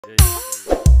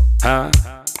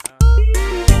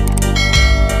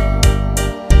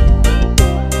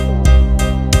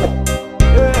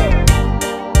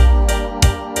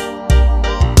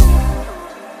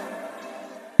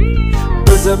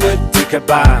بزمت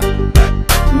تكبان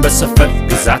بسفل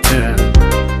قزعتن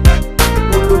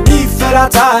ولو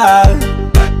ميفراتال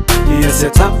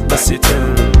يزتم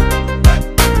بسيتن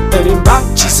أريم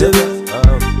باكي سبب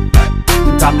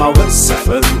انتما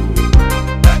والسفل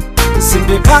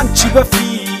سنبي كانشي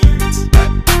بفيت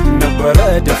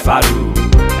نبرا دفعلو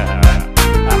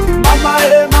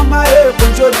ماماي ماماي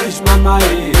بنجوليش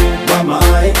ماماي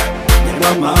ماماي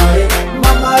ماماي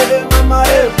ماماي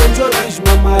ماماي بنجوليش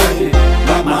ماماي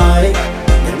ماماي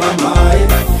ماماي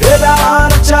هلا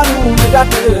أرجعلو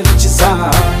مدادر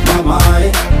جزا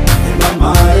ماماي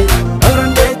ماماي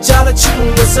أرندي جالتشو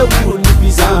يسوون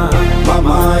بيزا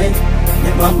ماماي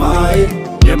ماماي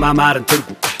يا مامارن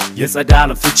تركو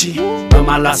يصدال فيتشي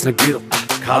بمالاس نغيرو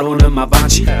كارون ما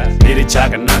بانشي ليريچا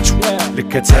قناچو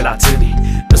لكتلاتني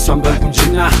እሷን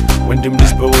በቁንጅና ወንድም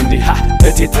ልጅ በወንዴ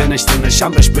እቴ ተነሽ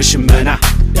አምረሽ በሽመና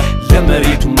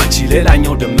ለመሬቱ ማቺ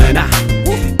ሌላኛው ደመና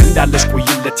እንዳለሽ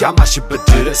ቆይለት ያማሽበት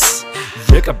ድረስ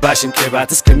የቀባሽን ቅባት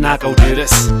እስከናቀው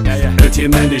ድረስ እቴ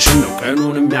ምንሽ ነው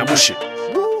ቀኑንም ያሙሽ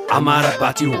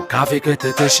አማረባት ይሁን ካፌ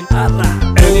ከተተሽ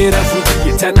እኔ ረፉት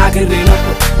የተናገሬ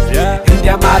ነበር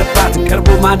እንዲያማርባት ቀርቦ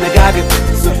ማነጋገር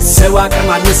ሰው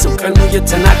አቀማነሰው ቀኑ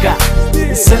የተናጋ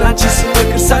ስላንቺ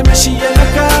ሲነግር ሳይመሽ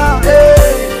የነጋ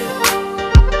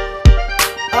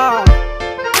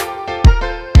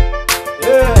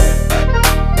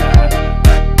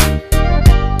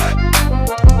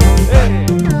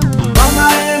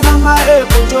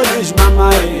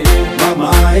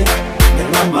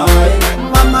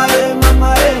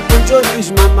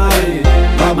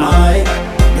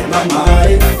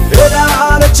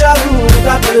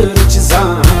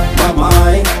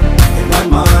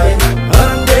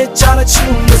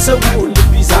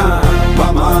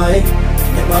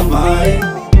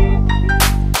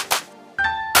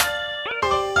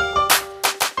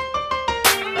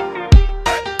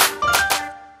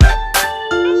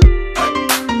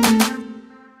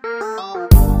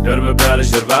درب بالش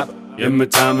درباب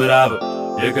يمتامر عبب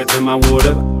يكتما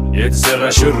وورب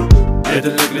يتسرى شرو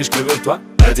يدلق ليش كبرتوا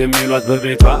يتميلوات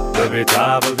ببيتوا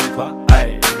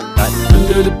هاي عند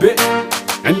البيت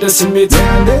عند السميت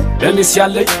لاني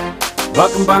سيالي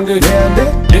باكم بانجي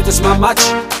يتسمع ماتش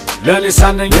لاني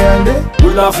ساني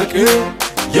ولا فكر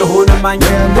يهونا ماني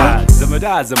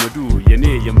زمدو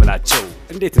يني يملاچو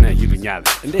እንዴት ነህ ይሉኛል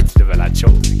እንዴት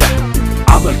ልበላቸው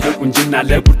አመል ከቁንጅና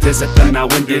ለጉር ተሰጠና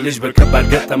ወንዴ ልጅ በከባድ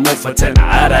ገጠመው ፈተና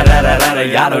አራራራራ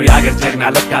ያለው ያገር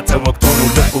ጀግና ለካ ተወቅቶ ነው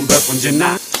ልቡን በቁንጅና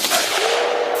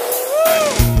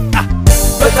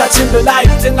በታችን ላይ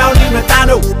ጥናው ሊመጣ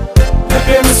ነው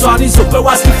ልቤም እሷን ይዞ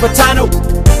በዋስ ሊፈታ ነው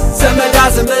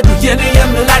ዘመዱ የኔ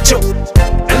የምላቸው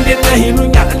እንዴት ነህ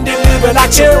ይሉኛል እንዴት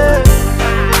ልበላቸው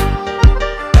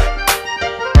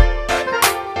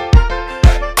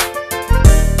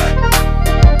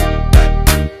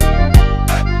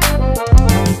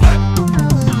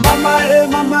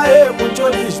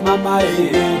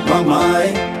Mamae,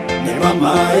 mamae, ne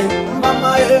mamae,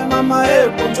 mamae, mamae,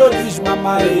 bonjolis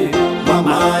mamae,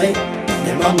 mamae,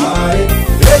 ne mamae.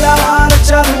 Ela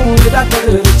archamu da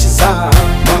terchisa,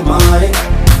 mamae,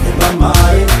 ne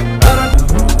mamae.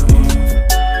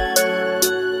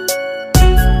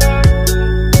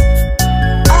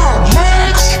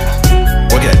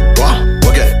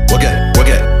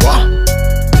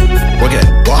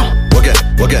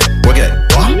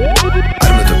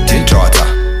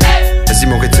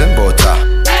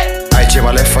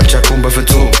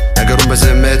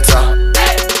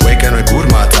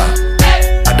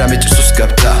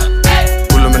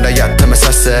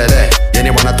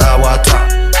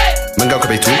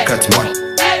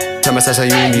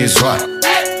 ተመሳሳዩን ይዟል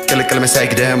ቅልቅል መሳይ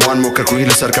ግደሟን ሞከርኩኝ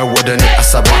ለሰርቀው ወደኔ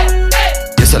አሳቧን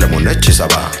የሰለሞን ነች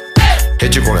ሰባ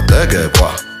ሄጅ ቆረጠ ገቧ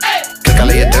ከቃለ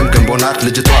የደም ገንቦናት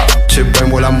ልጅቷ ችቦይ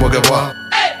ሞላም ወገቧ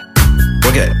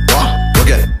ወገቧ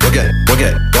ወገቧ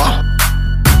ወገቧ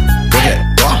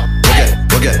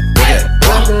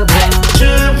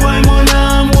ችቦይ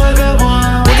ሞላም ወገቧ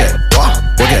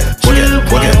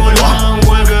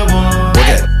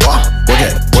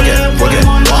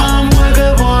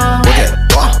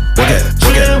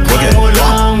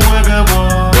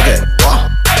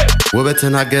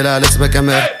ውበትን አገላለጽ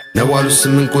በቀመር ነዋሉ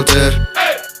 8 ቁጥር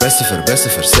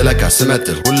በስፍር ስለካ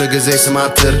ስመጥር ሁሉ ጊዜ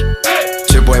ስማትር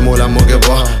ችቦይ ሞላም ወገቧ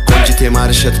ቆንጂቴ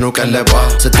ማርሸት ነው ቀለቧ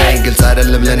ስታይን ግልጽ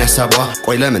አይደለም ለኔ ሐሳቧ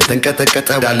ቆይ ለምን ተንቀጠቀጠ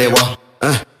ዳሌዋ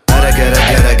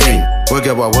አረገረገረገኝ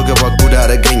ወገቧ ጉድ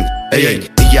አረገኝ እየኝ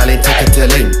እያለኝ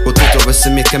ተከተለኝ ወጥቶ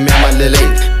በስሜት ከሚያማልለኝ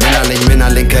ምን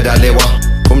አለኝ ከዳሌዋ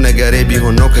ቁም ነገሬ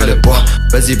ቢሆን ነው ከልቧ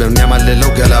በዚህ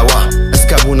በሚያማልለው ገላዋ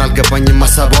እስካሁን አልገባኝም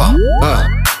ሐሳቧ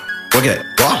ወገ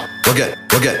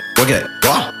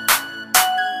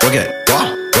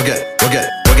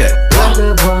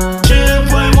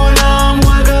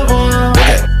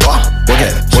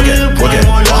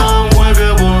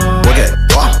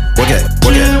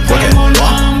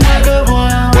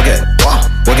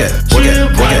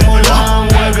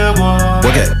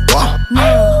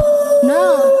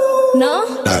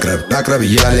ናቅረብ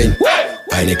እያለኝ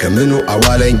አይኔ ከምኑ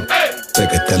አዋለኝ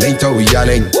ተከተለኝ ተው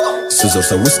እያለኝ ስዞር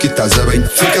ሰው እስኪታዘበኝ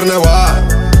ፍቅር ነዋ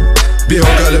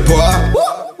ቢሆን ከልቧ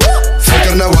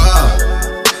ፍቅር ነዋ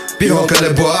ቢሆን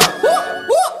ከልቧ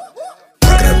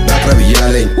ናቅረብ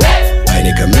እያለኝ አይኔ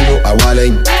ከምኑ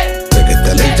አዋለኝ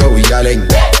ተከተለኝ ተው እያለኝ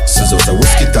ስዞር ሰው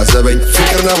እስኪታዘበኝ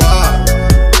ፍቅር ነዋ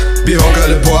ቢሆን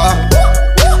ከልቧ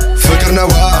ፍቅር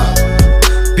ነዋ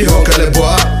ቢሆን ከልቧ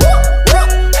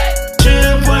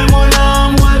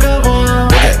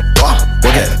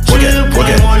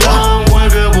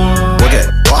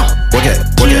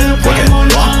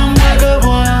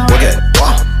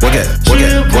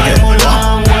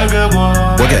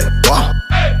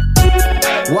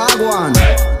Wagwan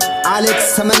Alex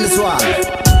ተመልሷል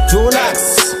ጆላክስ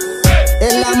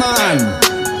ኤላማን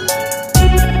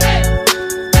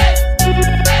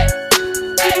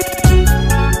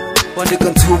ወንድ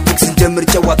ከንቱ ቢክስ ጀምር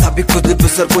ጨዋታ ቢኮድ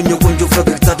በሰርቆኝ ቆንጆ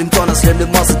ፈገግታ ድምጧን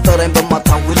አስለልማ ስጠራኝ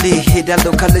በማታውል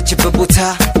ሄዳለሁ ካለችበት ቦታ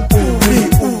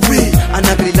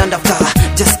አናግሪ ላንዳፍታ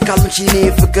ጀስት ካልሽኔ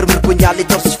ፍቅር ምርኮኛ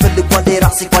ሊተርስ ፈልጓል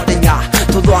የራሴ ጓደኛ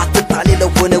ቶሎ አትጣሌ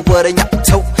ለሆነ ወረኛ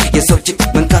ተው የሰው ጭቅ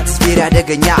መንካት ስፔር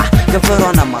ያደገኛ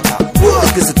ከንፈሯን አማታ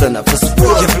እግዝ ተነፍስ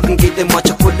የፍቅርን ጌጥ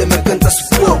ማቸኮል ለመቀንጠስ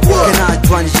ገና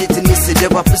እጇን ይዤ ትንሽ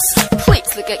ስደባብስ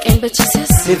Please look again but Jesus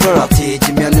ፌቨራቴ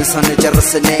ጅሚያንን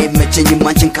ሳንጨርስና መቼኝም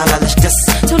አንቺን ካላለሽ ደስ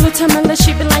ቶሎ ተመለሽ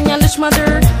ብላኛለች mother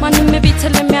ማንም ቤት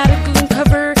ለሚያደርግልን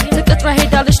cover ተቀጥራ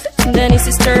ሄዳለች እንደኔ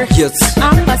sister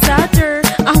ambassador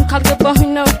አሁን ካልገባሁኝ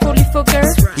ነው ፖሊፎገር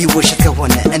ይወሽት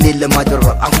ከሆነ እኔ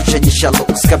ለማደረር አሁን ሸኝሻለሁ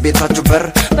እስከ ቤታችሁ በር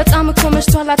በጣም እኮ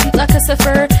መሽቷል አትምጣ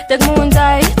ከሰፈር ደግሞ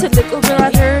እንዳይ ትልቁ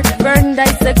ብራደር በር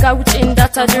እንዳይዘጋ ውጪ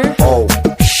እንዳታድር Oh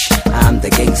I'm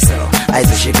the gangster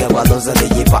አይዞሽ እገባለሁ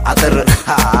ዘለዬ በአጥር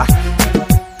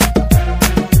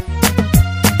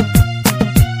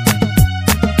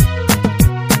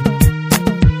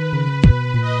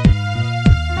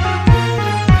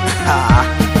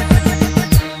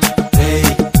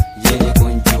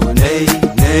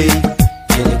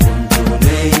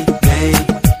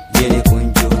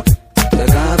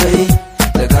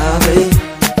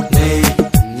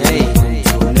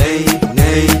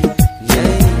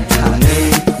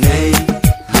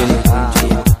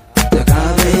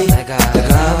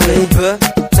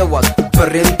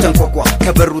በሬም ተንኳኳ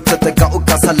ከበሩ ተጠጋው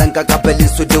ካሳለንጋጋ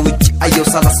በልንሶ ደውጭ አየው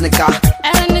ሳላስነካ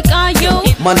እንቃዮ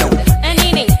ማነው እኔ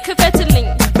ነኝ ክፈትልኝ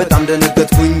በጣም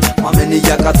ደነገጥኩኝ ማመን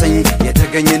ያቃተኝ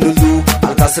የተገኘን ሁሉ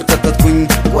አልጋ ስር ከተትኩኝ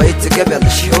ወይ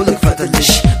ትገቢያለሽ ይኸው ልክፈትልሽ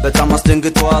በጣም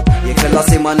አስደንግጧት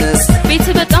የክላሴ ማነስ ቤት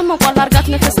በጣም መቋል አርጋት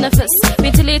ነፈስ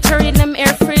ቬንቲሌተር የለም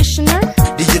ኤር ፍሬሽነር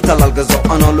ዲጂታል አልገዛው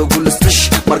አናሎጉ ልስጥሽ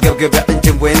ማርገብገቢያ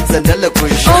እንጂን ወይም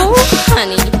ዘንደለኩሽ Oh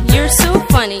honey you're so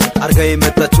funny አርጋ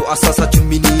የመጣችው አሳሳችሁ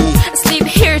ሚኒ Sleep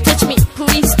here touch me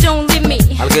please don't leave me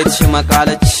አልጋይትሽ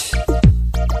ማቃለች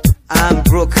I'm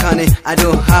broke honey I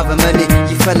don't have a money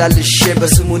ይፈላልሽ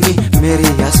በስሙኒ ሜሪ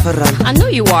ያስፈራል I know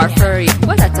you are furry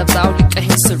what አተብዛው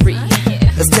ሊቀህስሪ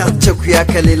እስቲ አትቸኩያ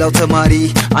ከሌላው ተማሪ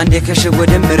አንዴ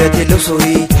ከሸወደ ምረት የለው ሶሪ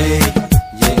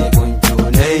የኔ ቆንጆ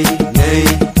ነይ ነይ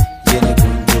የኔ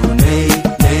ቆንጆ ነይ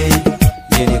ነይ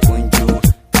የኔ ቆንጆ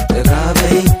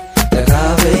ተጋበይ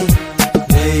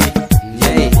ነይ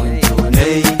የኔ ቆንጆ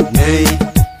ነይ ነይ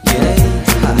የኔ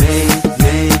ቆንጆ ነይ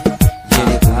ነይ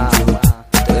የኔ ቆንጆ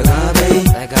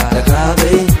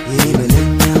ተጋበይ የኔ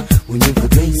መለኛ ውኝ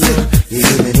ፍቅረኛ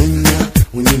የኔ መለኛ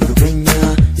ውኝ ፍቅረኛ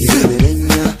የኔ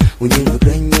መለኛ ውኝ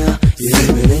ፍቅረኛ የኔ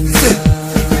መለኛ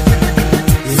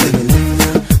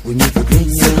ውኝ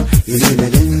ፍቅረኛ የኔ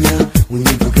መለኛ ውኝ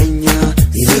ፍቅረኛ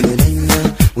የኔ መለኛ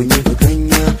ውኝ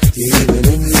ፍቅረኛ የኔ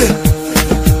መለኛ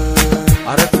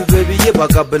አረፍ በብዬ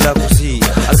ባቃበላ ኩሲ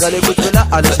አልጋ ላይ ቁጭ ብላ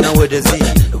አለችና ወደዚህ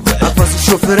አፋስ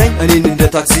ሾፈረኝ እኔን እንደ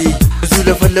ታክሲ ብዙ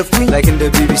ለፈለፍኩኝ ላይክ እንደ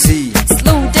ቢቢሲ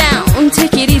Slow down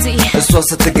take it easy እሷ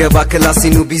ስትገባ ክላሴ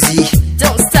ነው ቢዚ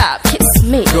Don't stop kiss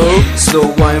me Go slow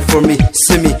wine for me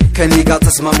ስሚ ከኔ ጋር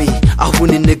ተስማሚ አሁን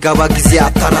እንጋባ ጊዜ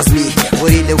አታራዝሚ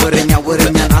ወሬ ለወረኛ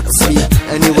ወረኛን አትስሚ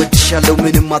እኔ ወድሻለሁ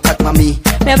ምንም አታቅማሚ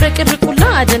ሚያብረቅርቁላ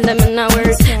አይደለምና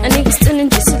ወርድ እኔ ውስጥን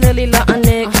እንጂ ስለሌላ አንግ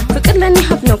ፍቅር ለኔ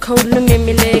ሀብ ነው ከሁሉም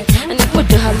የሚልቅ እኔ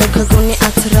ወድሃለሁ ከጎኔ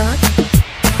ምስራቅ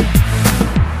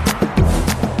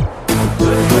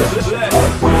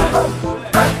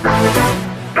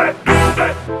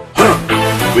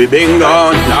We been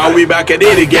gone, now we back at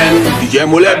it again. DJ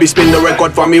Mulebi spin the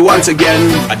record for me once again.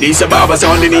 Addis Ababa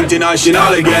sounding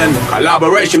international again.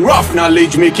 Collaboration, rough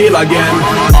knowledge, me kill again.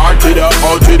 R to the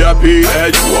O to the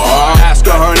PH. Ask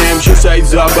her her name, she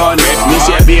says Zabanet. Me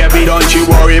say baby, don't you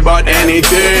worry about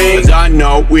anything, 'cause I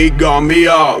know we gon' be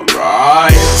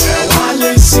alright.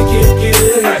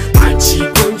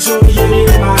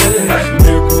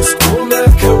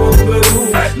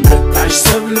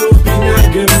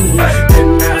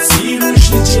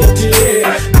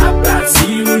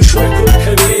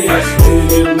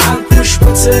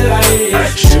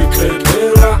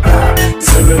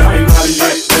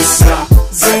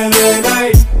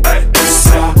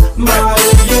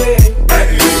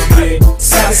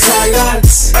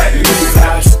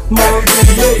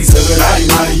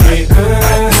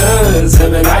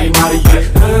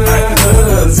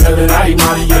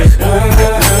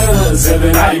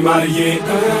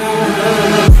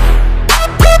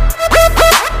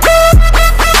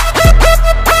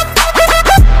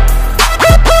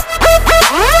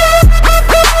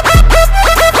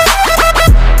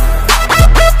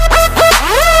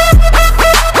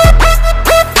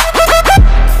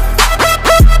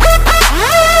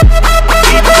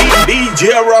 DJ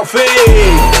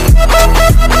Rafi.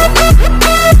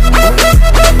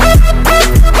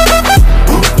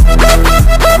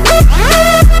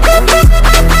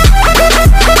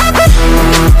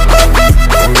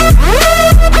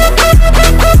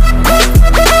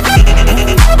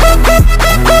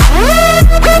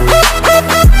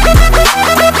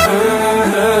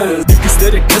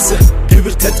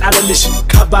 ተጣለልሽ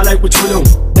ካባላይ ቁጭ ብለው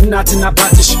እናትና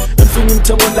አባትሽ እልፍኙም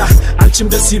ተሞላ አንቺም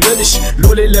ደስ ይበልሽ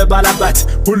ሎሌ ለባላባት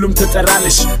ሁሉም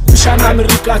ተጠራልሽ ውሻና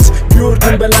ምርቃት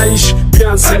ቢወርድን በላይሽ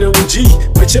ቢያንስ ነው እንጂ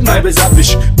መቼም አይበዛብሽ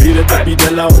ቢረጣ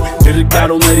ቢደላው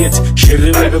ድርጋለው መሬት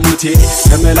ሽርበይ በሞቴ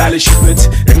ተመላለሽበት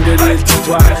እንደ ልዕልቲቷ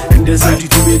እንደ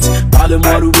ዘውዲቱ ቤት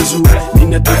ባለሟሉ ብዙ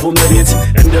ሚነጠፈው መሬት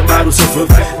እንደ ማሩ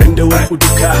ሰፈፍ እንደ ወርቁ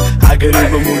ዱካ ሀገሬ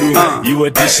በሙሉ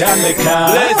ይወድሻል ለካ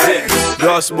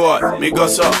Ghost boy, me go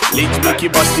so Leech Mickey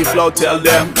Busty Flow, tell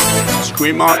them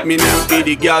Scream out me name, feed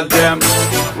the gal them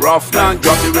Rough now,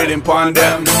 drop the rhythm pon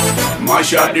them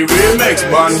Mash up the remix,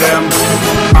 bond them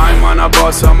I'm on a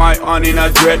boss, on my on in a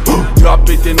dread Drop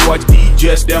it and watch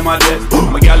DJs, them a dead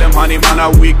My gal them honey, man a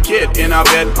wicked in a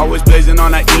bed Always blazing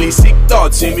on a illy sick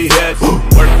thoughts in me head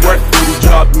Work, do the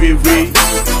job, we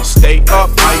Stay up,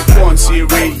 my phone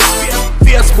series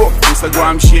Facebook,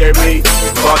 Instagram, share me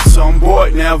But some boy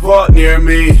never near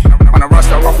me On a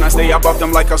rasta rough, now stay above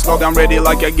them like a slogan Ready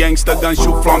like a gangster, gun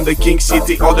shoot from the King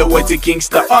City All the way to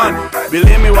Kingston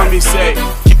Believe me when we say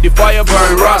Keep the fire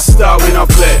burn, rasta, we not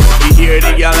play You hear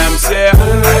the gal them say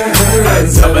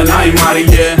Zabanai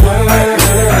Marie,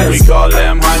 we call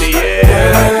them honey,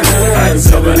 yeah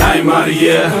Zabanai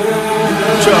Marie,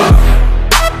 sure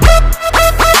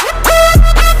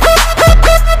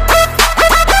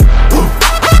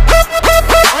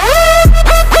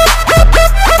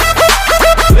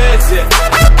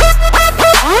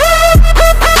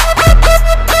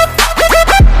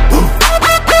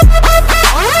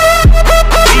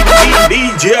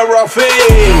DJ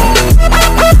Rafi.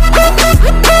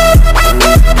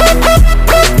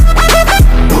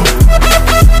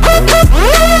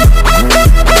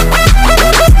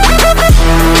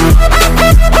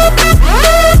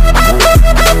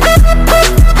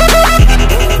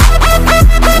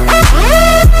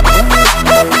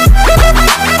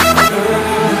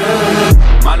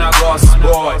 Man a ghost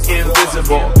boy,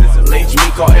 invisible. Leech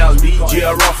Mikael, DJ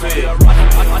Rafi.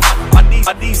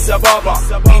 Addis Ababa,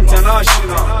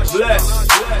 international, bless.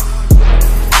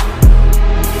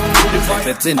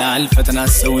 ፈትናል ፈተና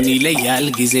ሰውን ይለያል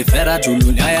ጊዜ ፈራጅ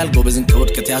ሁሉን ያያል ጎበዝን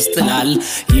ከውድቀት ያስጥላል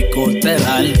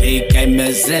ይቆጠራል ደቂቃ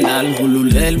ይመዘናል ሁሉ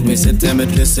ለህልም የሰጠ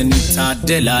መድረስን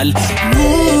ይታደላል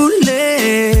ሁሌ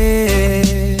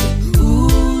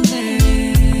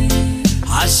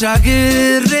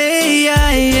አሻግሬ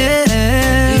ያየ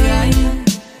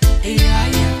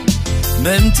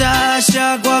መምታሽ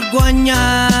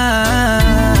ያጓጓኛል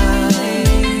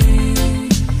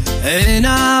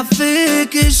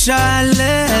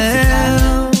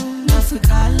እናፍቅሻለሁ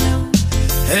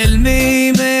ህልሜ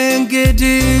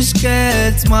መንገድሽ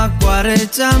ከት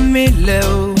ማቋረጫም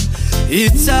የለው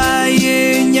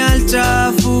ይታየኛል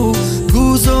ጫፉ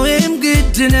ጉዞዬም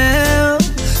ግድ ነው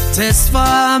ተስፋ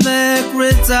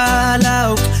መቁረጥ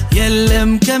አላውቅ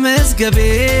የለም ከመዝገቤ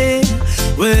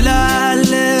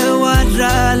ውላለሁ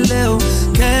አድራለሁ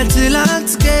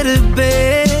ከትላንት ቀርቤ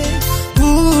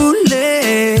ሁሌ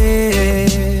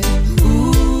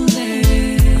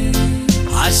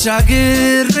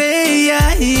አሻግሬ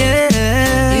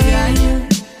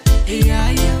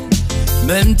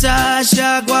መምጣሽ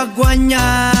ያጓጓኛል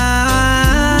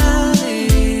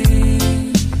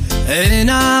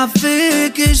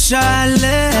እናፍቅሻለሁ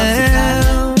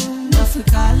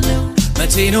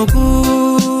መቼ ነው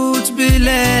ቁጭ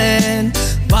ብለን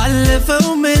ባለፈው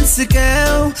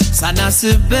ምንስቀው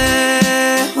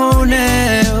ሳናስበው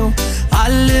ሆነው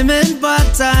አልመን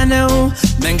ባጣነው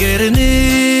መንገርንሻለው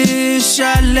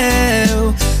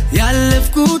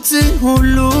ያለፍኩትን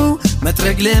ሁሉ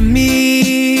መጥረግ ለሚመጣው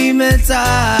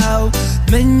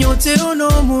ምኞቴ ሆኖ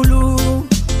ሙሉ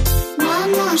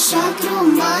ማማ ሻግሮ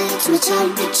ማየት መቻል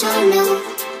ብቻ ነው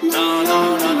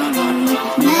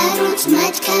መሮጥ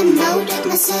መድከም መውደቅ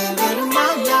መሰበር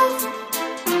ማለው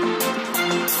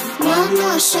ማማ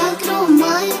ሻግሮ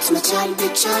ማየት መቻል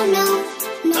ብቻ ነው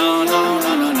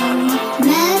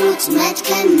መሮጥ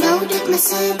መድከም መውደቅ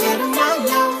መሰበር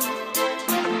ማለው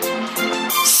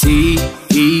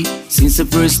Since the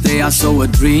first day I saw a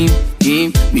dream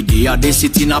me day they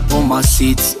sitting up on my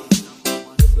seat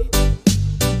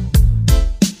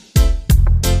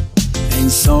and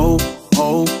so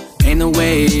in a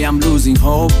way I'm losing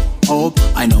hope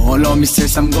I know all of me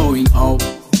says I'm going up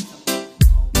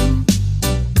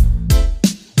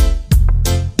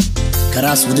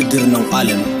ከራስ ውድድር ነው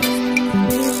ዓለም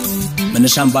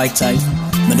መነሻም ባይታይ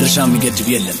መድረሻም ይገድብ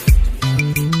የለም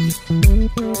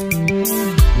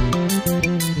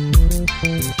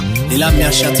ሌላም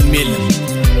ያሻትም የለም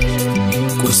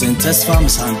ቁርስን ተስፋ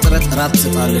ምሳን ጥረት ራት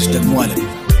ተጣለሽ ደግሞ ዓለም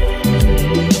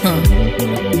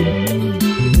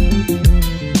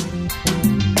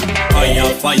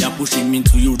Fire pushing me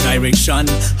into your direction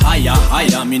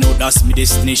Higher, me know that's me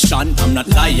destination I'm not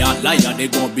liar, there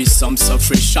gon' be some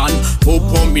sufferation Hope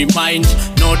on me mind,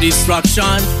 no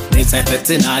distraction Neza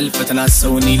fetinal, fetina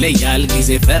soni leyal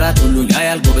Gize ferat hulu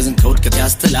yayal, gobezin kawdket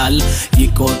yastilal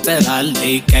Yikoteral,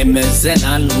 leikay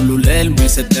mezenal Hulu lel,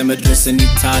 mesete medresin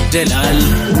itadilal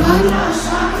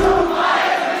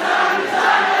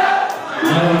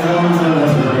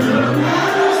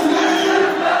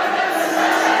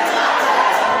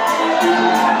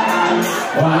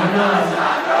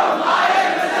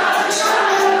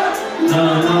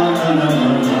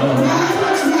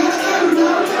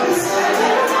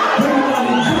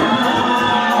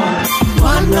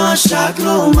ሻግሮ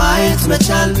ማየት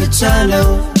መቻል ብቻ ነው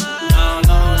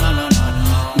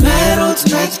መሮጥ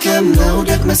መድከም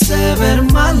መውደቅ መሰበር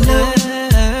ማለው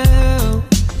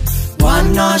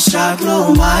ዋና ሻግሮ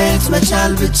ማየት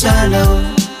መቻል ብቻ ነው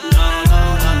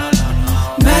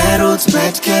መሮጥ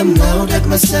መድከም መውደቅ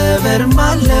መሰበር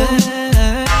ማለው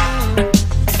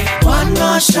ዋና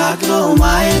ሻግሮ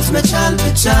ማየት መቻል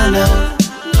ብቻ ነው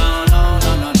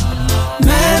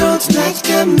መሮጥ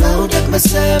መድከም መውደቅ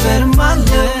መሰበር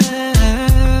ማለው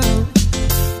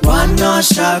ዋና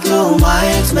ሻግሮ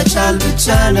ማየት መቻል ብቻ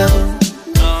ነው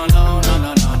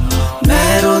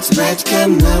መሮጥ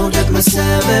መድከም መውደቅ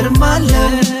መሰበር ማለው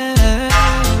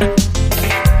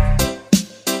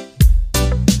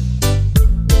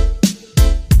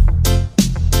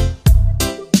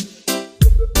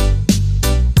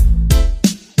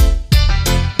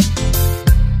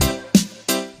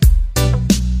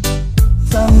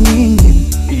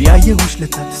ያየሁሽ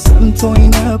ለታት ሰምቶኝ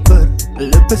ነበር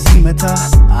ልብ ሲመታ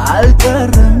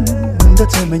አልቀረም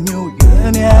እንደተመኘው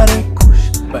የኔ ያረኩሽ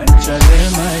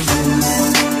በጨለማዬ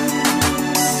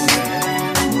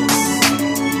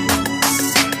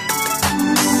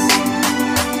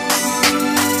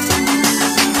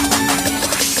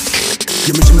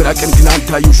የመጀመሪያ ቀን ግን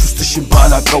አንታየሽ ውስጥሽን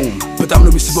ባላቀውም በጣም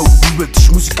ነው የሚስበው ውበትሽ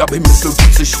ሙዚቃ በሚመስለው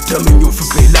ድምፅሽ ተመኘው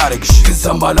ፍቅሬ ላረግሽ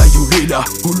ከዛም ባላየው ሌላ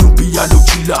ሁሉም ብያለው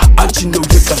ችላ አንቺን ነው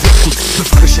የቀረብኩት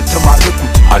በፍቅርሽ የተማረኩት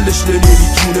አለሽ ለኔ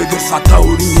ልዩ ነገር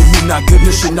ሳታወሪኝ የሚናገር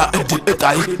ነሽና እድል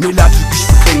እጣዬ ሜላ አድርግሽ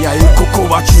ፍቅረኛዬ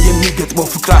ኮከባችን የሚገጥመው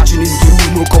ፍቅራችንን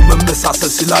የሚሞቀው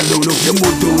መመሳሰል ስላለው ነው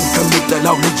የምወደውን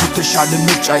ከምጠላው ለየተሻለ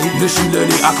ምርጫዬ ነሽን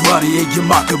ለኔ አክባሪዬ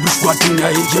የማከብርሽ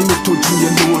ጓደኛዬ የምትወጂኝ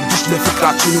የምወድሽ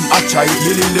ለፍቅራችንም አቻዬ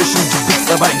የሌለሽን ድብቅ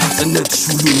ጸባይ ግልጽነትሽ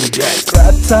ሁሉ ንዳይ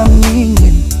ሳታምኚኝ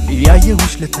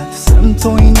ያየሁሽ ለታት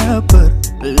ሰምቶኝ ነበር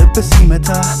ልብ ሲመታ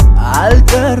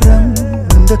አልቀረም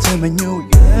እንደተመኘው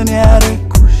የኔ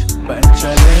ያረኩሽ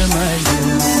በጨለማዬ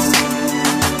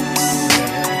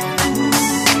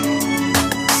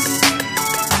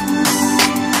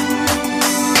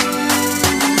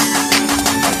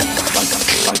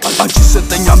አንቺ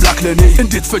ሰጠኛ አምላክ ለኔ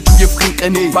እንዴት ፈጁ የፍቅር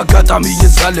ቀኔ ባጋጣሚ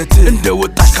የዛለት እንደ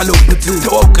ወጣሽ ካለውበት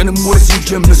ተዋውቀንም ወርስ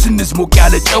ጀምር ስንዝሞቅ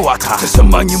ያለ ጨዋታ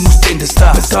ተሰማኝም ውስጤን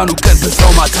ደስታ በዛኑ ቀን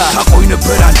በዛው ማታ ታቆይ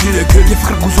ነበር አንድ ነገር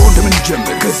የፍቅር ጉዞ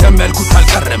እንደምንጀምር ከዛም ያልኩት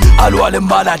አልቀረም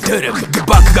አልዋለም አላደረም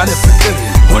ግባክ ጋለ ፍቅር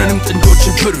ሆነንም ጥንዶች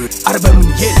ብር አርበምን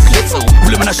የልግለጸው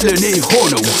ሁለመናሽ ለኔ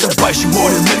ሆነው ጸባይሽ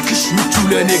ሆነ መልክሽ ምቹ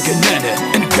ለኔ ገነነ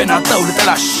እንከናጣው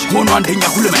ልጠላሽ ሆኖ አንደኛ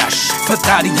ሁለመናሽ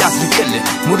ፈጣሪ ያስልክልን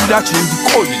ሞዱላችን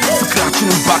እንዲቆይ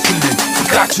ፍቅራችንን ባክልን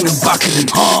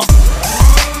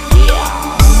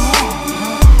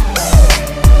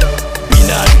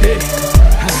BINI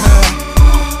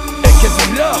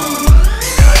ekefelo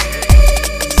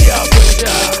ya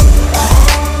bada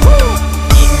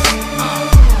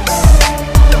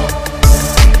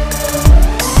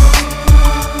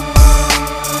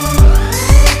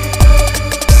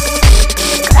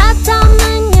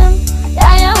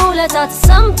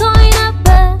ሰምቶኝ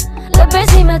ነበር ልቤ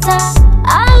ሲመታ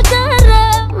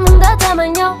አልቀረም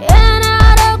እንደተመኘው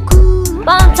የናረኩ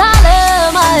ባንተ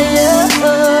ለማየት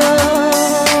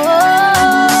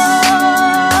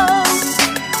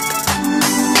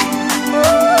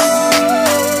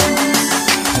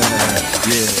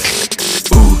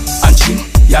አንቺን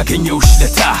ያገኘውሽ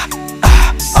ለታ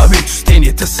አቤት ውስጤን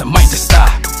የተሰማኝ ደስታ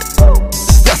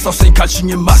ስታስታውሰኝ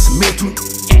ካልሽኝማ ስሜቱን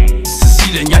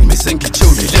ሲለኛል መዘንግቼው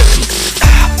ሌለቱ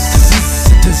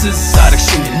ትዝዝ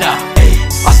አረግሽኝና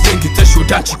አስደንግጠሽ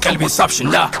ወዳንቺ ቀልቤን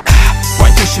ሳብሽና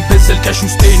ዋኝተሽበት ዘልቀሽ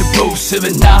ውስጤን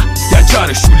በውስብና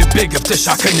ያንቻረሽው ልቤ ገብተሽ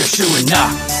አከነፍሽውና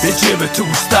ቤጄ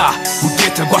በትውስታ ውዴ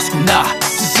ተጓዝኩና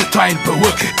ትዝታዬን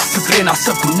በወግ ፍቅሬን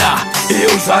አሰብኩና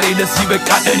ይኸው ዛሬ ለዚህ በቃ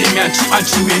እኔም ያንቺ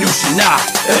አንቺም የኔውሽና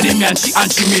እኔም ያንቺ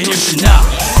አንቺም የኔውሽና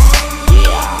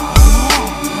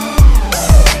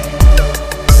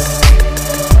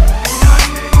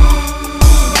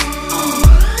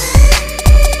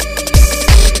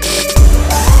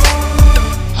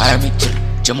አያምትር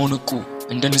ጀሞንቁ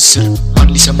እንደ ንስር ማን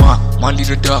ሊሰማ ማን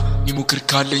ሊረዳ ሚሞክር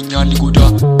ካለኛ ሊጎዳ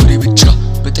ወሬ ብቻ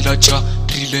በጥላቻ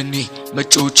ድሪለኔ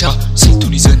መጫወቻ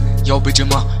ስንቱን ይዘን ያው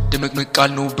በጀማ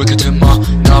ደመቅመቃል ነው በከተማ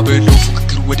ና በለው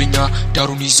ፉክክር ወደኛ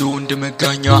ዳሩን ይዞ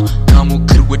እንደመጋኛ ና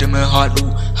ሞክር ወደ መሃሉ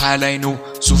ሃያ ላይ ነው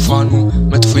ዙፋኑ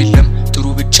መጥፎ የለም ጥሩ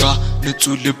ብቻ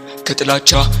ንጹህ ልብ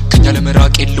ከጥላቻ ከኛ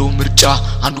ለመራቅ የለው ምርጫ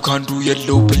አንዱ ካንዱ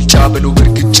የለው ብልጫ በለው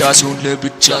በርግጫ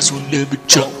ሲሆን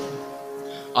ለብቻ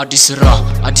አዲስ ስራ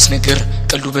አዲስ ነገር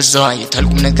ቀልዱ በዛ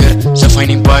የታልቁም ነገር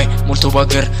ዘፋይኔም ባይ ሞልቶ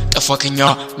ባገር ጠፋ ከኛ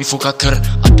ሚፎካከር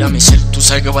አዳሜ ስልቱ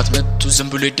ሳይገባት መጥቶ ዝም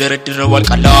ብሎ ይደረድረዋል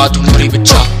ቃላቱ ኖሬ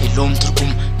ብቻ የለውም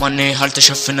ትርጉም ማነ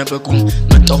ያልተሸፈነ በጉም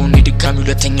መጣሁን ድጋሚ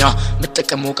ሁለተኛ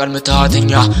መጠቀመው ቃል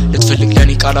መታተኛ ልትፈልግ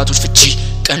ለኔ ቃላቶች ፍቺ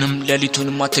ቀንም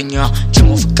ሌሊቱንም ማተኛ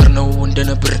ጀሞ ፍቅር ነው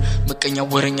እንደነብር መቀኛ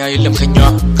ወረኛ የለም ከኛ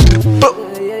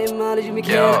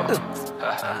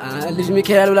ልጅ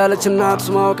ሚካኤል ብላለች እናቱ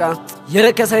ማውቃ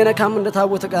የረከሰ አይነካም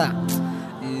እንደታወተቃ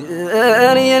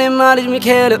እኔማ ልጅ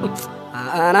ሚካኤል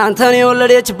አንተን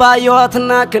የወለደች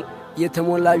ባየዋትናክን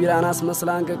የተሞላ ቢራን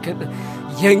አስመስላንገክን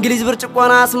የእንግሊዝ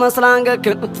ብርጭቆና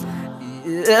አስመስላንገክን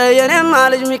የኔማ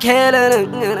ልጅ ሚካኤል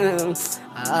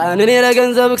እኔ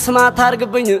ለገንዘብክ ስማ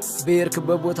ታርግብኝ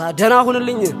በየርክበት ቦታ ደና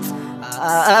ሁንልኝ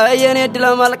የኔ ድለ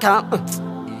መልካም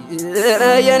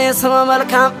የኔ ስማ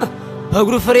መልካም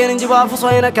በግሩ ፍሬን እንጂ ባፉስ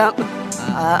አይነካም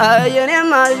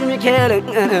የኔማ ልጅ ሚካኤል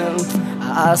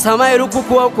ሰማይ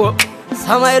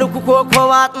ሩኩ ኮኮ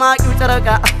አጥማቂው ጨረቃ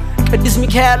ቅዱስ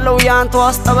ሚካኤል ነው ያንተው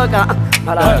አስጠበቃ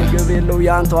መላክ ገብርኤል ነው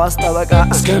ያንተው አስጠበቃ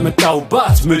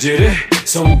እስከመጣውባት ምድር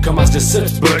ሰውን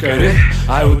ከማስደሰት በቀር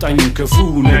አይወጣኝም ክፉ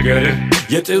ነገር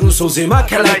የጥሩ ሰው ዜማ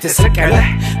ከላይ ተሰቀለ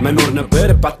መኖር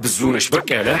ነበረባት ብዙ ነሽ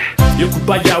በቀለ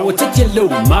የኩባያ ወተት የለው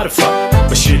ማርፋ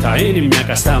በሽታዬን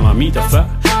የሚያቃስታማሚ ጠፋ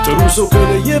ጥሩ ሰው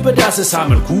ከለየ በዳሰሳ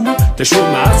መልኩ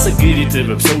ተሾማ አሰግድ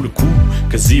ጥበብ ሰው ልኩ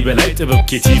ከዚህ በላይ ጥበብ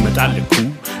ኬቲ ይመጣልኩ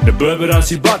ለበብራን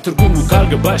ሲባል ትርጉሙ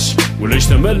ካልገባሽ ወለሽ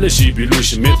ተመለሺ ቢሉሽ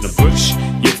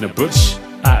የት ነበርሽ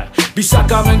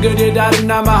ቢሳካ መንገድ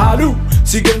ዳርና መሃሉ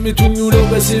ሲገምቱኝ ውለው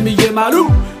በስም እየማሉ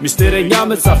ሚስጥረኛ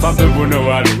መጻፍ አንብቦ ነው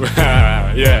አሉ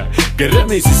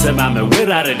ገረመኝ ሲሰማ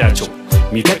መወራረዳቸው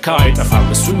ሚተካው አይጠፋም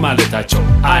እሱን ማለታቸው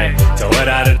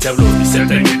ተወራረድ ተብሎ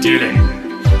ሊሰጠኝ እድል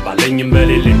ባለኝም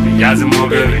በሌለኝ ያዝም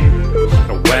ወገቤ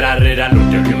እወራረዳለሁ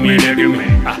ደግሜ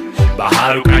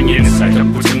ባህሩ ቃኝን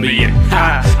ሳይተኩትም ብዬ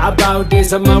አባውዴ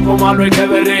ሰማው ቆሟል ወይ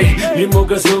ከበሬ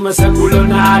ሊሞገሱ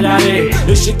መሰንጉሎና አዳሬ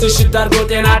እሽት አድርጎ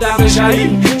ጤና ዳመሻይ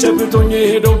ጨብጦኝ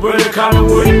ሄደው በረካ ነው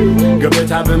ወይ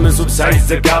ገበታ በመሶብ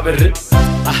ሳይዘጋ በር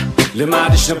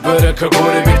ልማድሽ ነበረ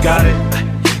ከጎረቤት ጋር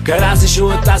ከራስሽ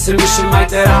ወጣ ስምሽ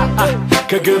ማይጠራ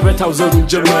ከገበታው ዘሩን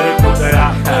ጀመረ ቆጠራ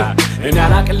እኔ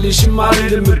አላቅልሽም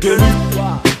አልልም ገሉ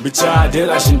ብቻ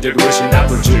ደራሽን ደግሞሽ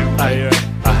እንዳትወጪ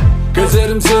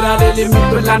ከዘርም ስላለ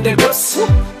የሚበላ እንደ ገብስ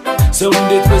ሰው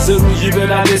እንዴት በዘሩ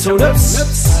ይበላል የሰው ነፍስ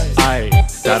አይ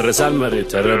ታረሳል መሬት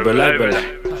ተረበላይ በላይ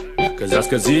ከዛ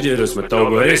እስከዚህ ድረስ መጣው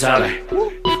በሬሳ ላይ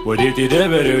ወዴት ሄደ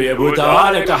በሬው የቦታው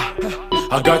አለቃ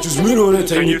አጋቹስ ምን ሆነ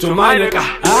ተኝቶ ማይነቃ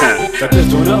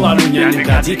ተከቶ ነው አሉኝ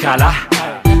ያንካቲ ካላ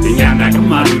እኛና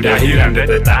ከማሉ ዳሂራ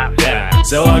እንደጠጣ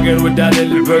ሰው አገር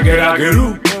ወዳደል በገራገሩ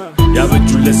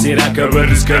ያበጁለት ሴራ ከበር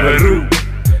እስከ በሩ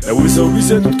ሰው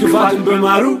ቢሰጡት ክፋትን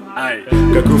በማሩ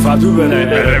ከክፋቱ በላይ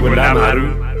ደረቅ ወዳማሩ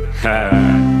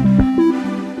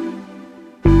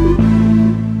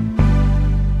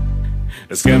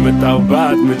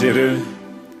እስከመጣሁባት ምድር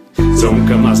ሰውን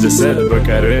ከማስደሰት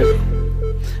በቀር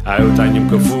አይወጣኝም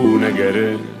ክፉ ነገር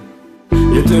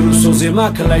የጥሩ ሰው ዜማ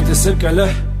ከላይ ተሰቀለ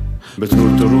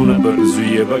በትኖር ጥሩ ነበር ብዙ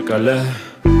እየበቀለ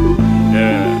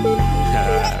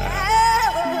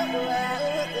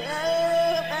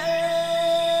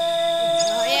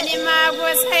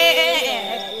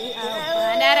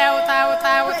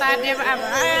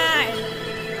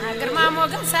ግርማ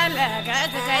ሞገስ አለ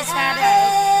ከትከሻለ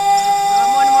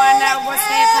ሞን ዋናው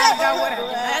ጎሳዬ ታርጋወረ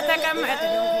ተቀመጥ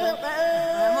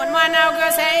ሞን ዋናው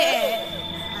ጎሳዬ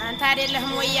አንተ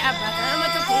አይደለህም ወይ አባት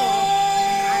ምትኩ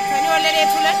አንተን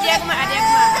ወለዴቱ ለደግማ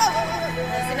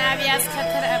ዝናብ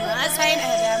ያስከተረ ማሳይን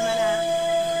ዳመና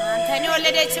አንተን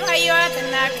ወለደችው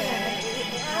አየዋትና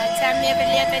አቻም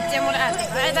የብልየተ ጀሙላት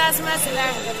በታስመስላ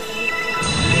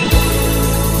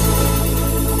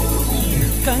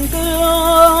كان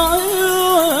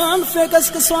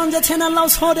فكس كسوان جتنا الله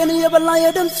صودني يبلا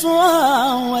يدمسوا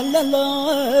ولا لا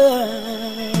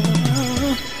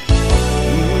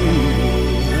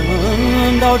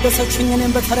እንዳው ደሰችኝ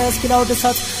እኔም በተራስ ኪላው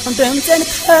ደሳት እንደምጨን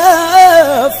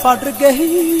ከፍ አድርገህ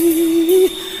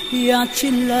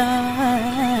ያችላ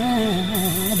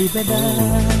ሊበላ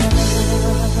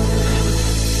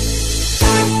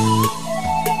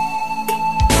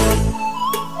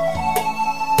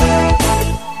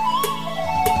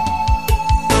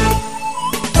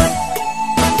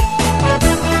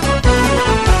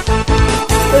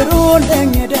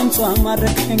ሮለኝ ደምጿ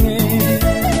ማረከኝ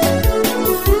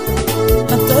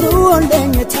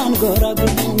አጥሮለኝ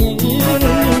ታንጎራጉኝ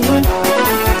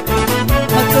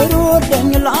አጥሮለኝ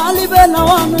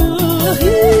ላሊበላዋን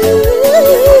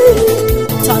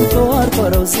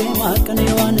ታንቆርቆረው ዜማ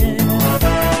ቀኔዋን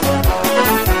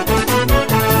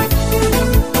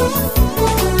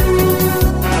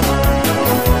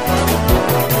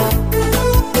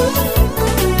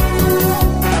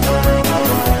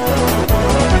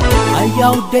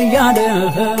ayaw de yade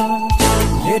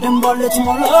ledem bolet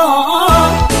mola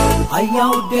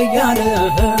ayaw de yade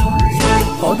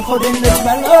hod hoden let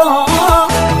bala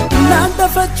nanda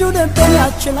fachu de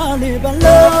yachilali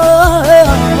bala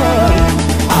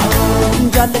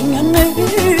jalengane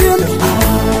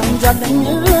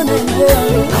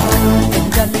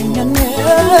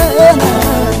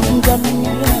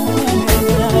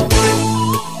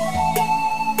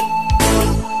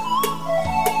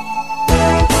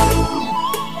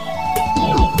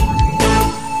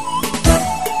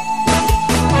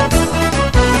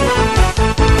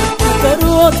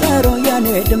ተሮ ያኔ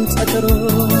ድምጽ ተሮ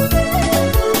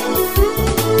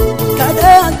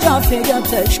ከደጃፌ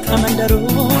ገብተሽ ከመንደሩ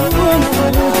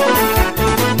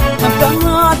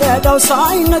ደጋው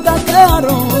ሳይነጋገሩ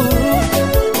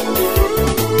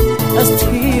እስቲ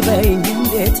በይኝ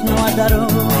እንዴት ነው አዳሩ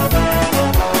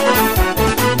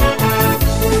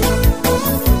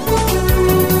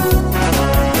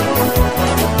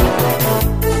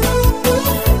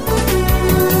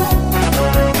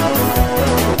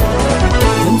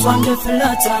ሷንደ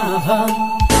ፍላጻ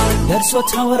ደርሶ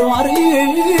ተወርዋሪ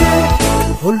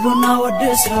ሁሉና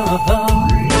ወደሰ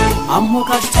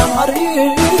አሞካሽ ተማሪ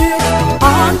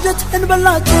አንጀትን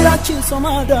በላች ያቺ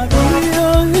ሶማዳሪ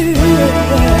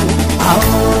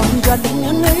አሁን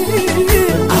ጃለኝኔ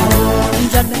አሁን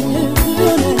ጃለኝኔ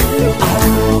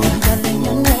አሁን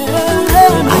ጃለኝኔ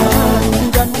አሁን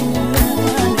ጃለኝኔ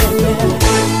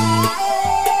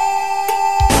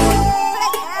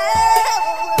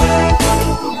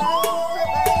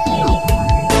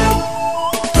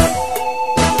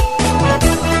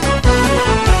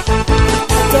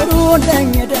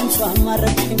ወደኝ ደምሷ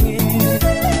ማረከኝ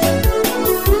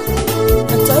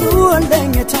ተሩ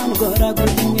ወደኝ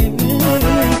ታንጎራጉኝ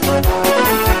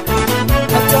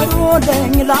ተሩ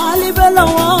ወደኝ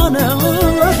ላሊበላዋን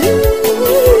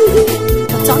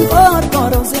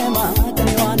ታንቆርቆረው ዜማ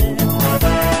ቀኔዋን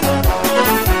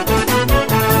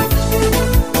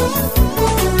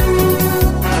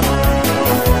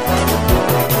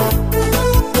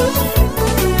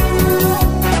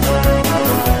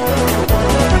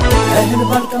እህል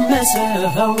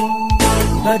ባልቀመሰው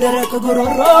በደረቅ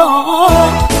ከጉሮሮ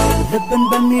ልብን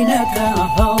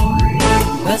በሚነካው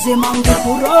በዜማም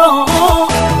ተኩሮ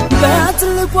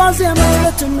በትልቋ ዜማ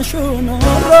በትንሹ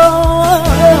ኖሮ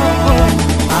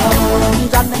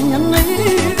እንጃለኝኔ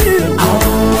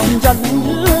እንጃለኝኔ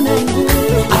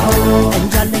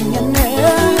እንጃለኝኔ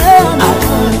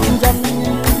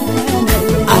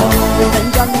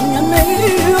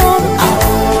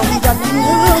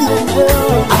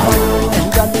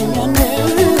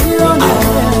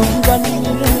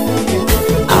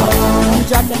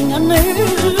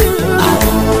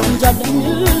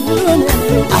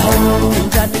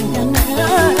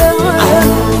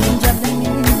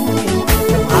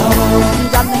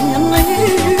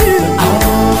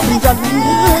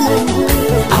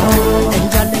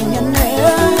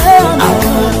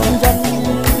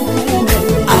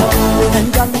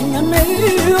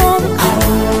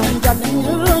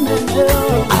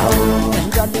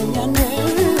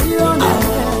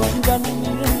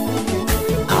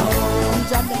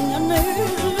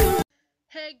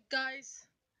Hey guys,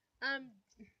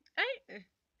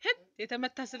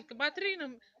 የተመታ ስልክ ባትሪ ነው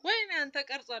ወይኔ አንተ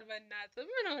ቀርጿል በእናትህ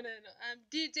ምን ሆነ ነው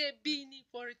DJ BINI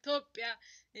for Ethiopia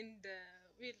in the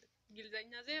will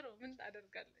እንግሊዘኛ ዜሮ ምን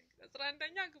ታደርጋለህ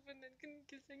 11ኛ ክፍል ነን ግን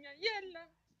እንግሊዘኛ የለም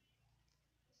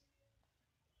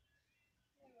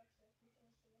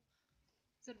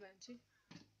ዝርባንቺ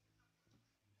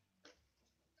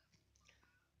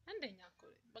አንደኛ እኮ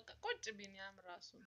በቃ ቁጭ ቢኒያም ራሱ